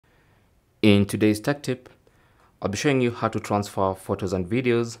In today's tech tip, I'll be showing you how to transfer photos and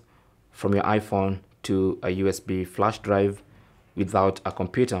videos from your iPhone to a USB flash drive without a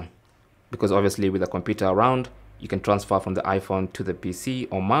computer. Because obviously with a computer around, you can transfer from the iPhone to the PC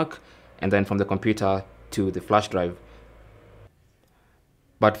or Mac and then from the computer to the flash drive.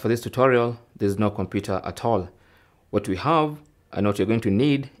 But for this tutorial, there's no computer at all. What we have and what you're going to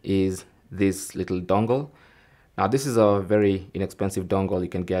need is this little dongle. Now this is a very inexpensive dongle you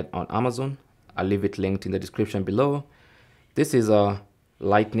can get on Amazon. I'll leave it linked in the description below. This is a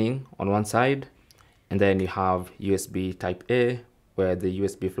lightning on one side, and then you have USB type A where the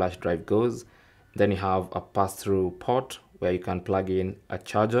USB flash drive goes. Then you have a pass-through port where you can plug in a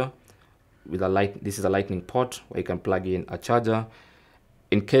charger with a light. This is a lightning port where you can plug in a charger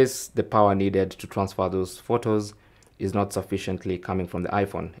in case the power needed to transfer those photos is not sufficiently coming from the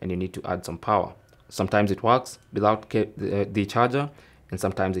iPhone and you need to add some power. Sometimes it works without the charger and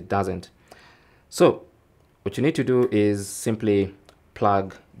sometimes it doesn't. So what you need to do is simply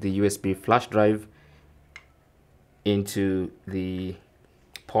plug the USB flash drive into the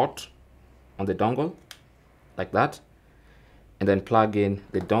port on the dongle like that, and then plug in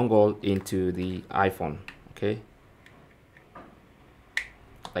the dongle into the iPhone, okay,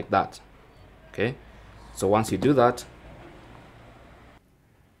 like that. Okay, so once you do that,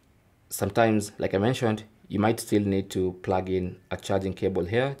 sometimes, like I mentioned, you might still need to plug in a charging cable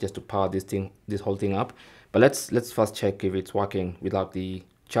here just to power this whole thing up. But let's first check if it's working without the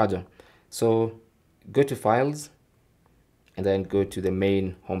charger. So go to Files and then go to the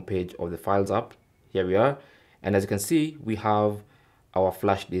main homepage of the Files app. Here we are, and as you can see, we have our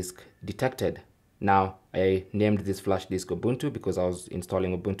flash disk detected. Now I named this flash disk Ubuntu because I was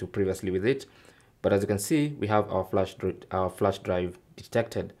installing Ubuntu previously with it. But as you can see, we have our flash drive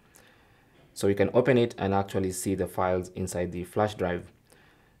detected. So you can open it and actually see the files inside the flash drive.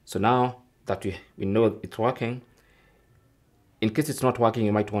 So now that we know it's working, in case it's not working,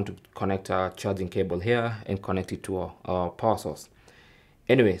 you might want to connect a charging cable here and connect it to our power source.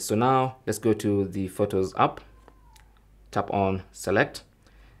 Anyway, so now let's go to the Photos app, tap on Select,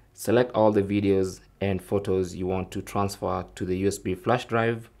 select all the videos and photos you want to transfer to the USB flash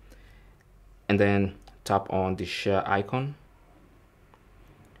drive, and then tap on the Share icon.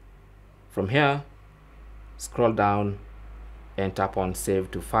 From here, scroll down and tap on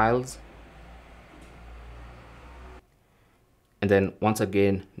Save to Files. And then once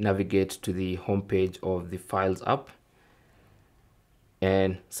again, navigate to the home page of the Files app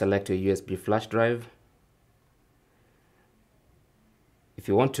and select your USB flash drive. If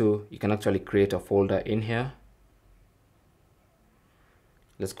you want to, you can actually create a folder in here.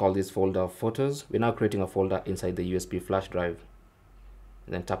 Let's call this folder Photos. We're now creating a folder inside the USB flash drive.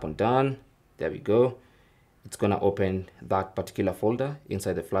 And then tap on Done. There we go. It's gonna open that particular folder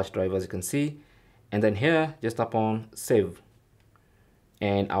inside the flash drive, as you can see. And then here, just tap on Save.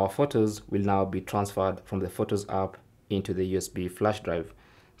 And our photos will now be transferred from the Photos app into the USB flash drive.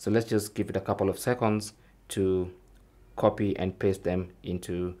 So let's just give it a couple of seconds to copy and paste them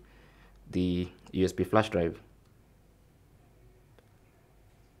into the USB flash drive.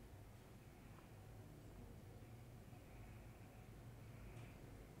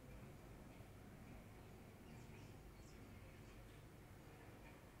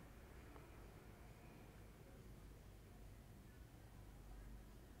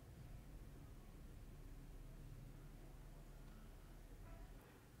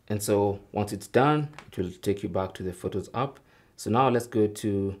 And so once it's done, it will take you back to the Photos app. So now let's go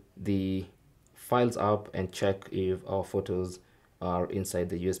to the Files app and check if our photos are inside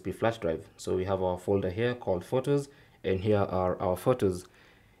the USB flash drive. So we have our folder here called Photos, and here are our photos.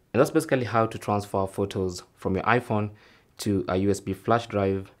 And that's basically how to transfer photos from your iPhone to a USB flash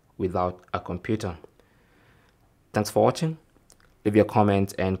drive without a computer. Thanks for watching. Leave your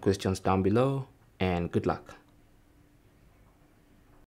comments and questions down below, and good luck.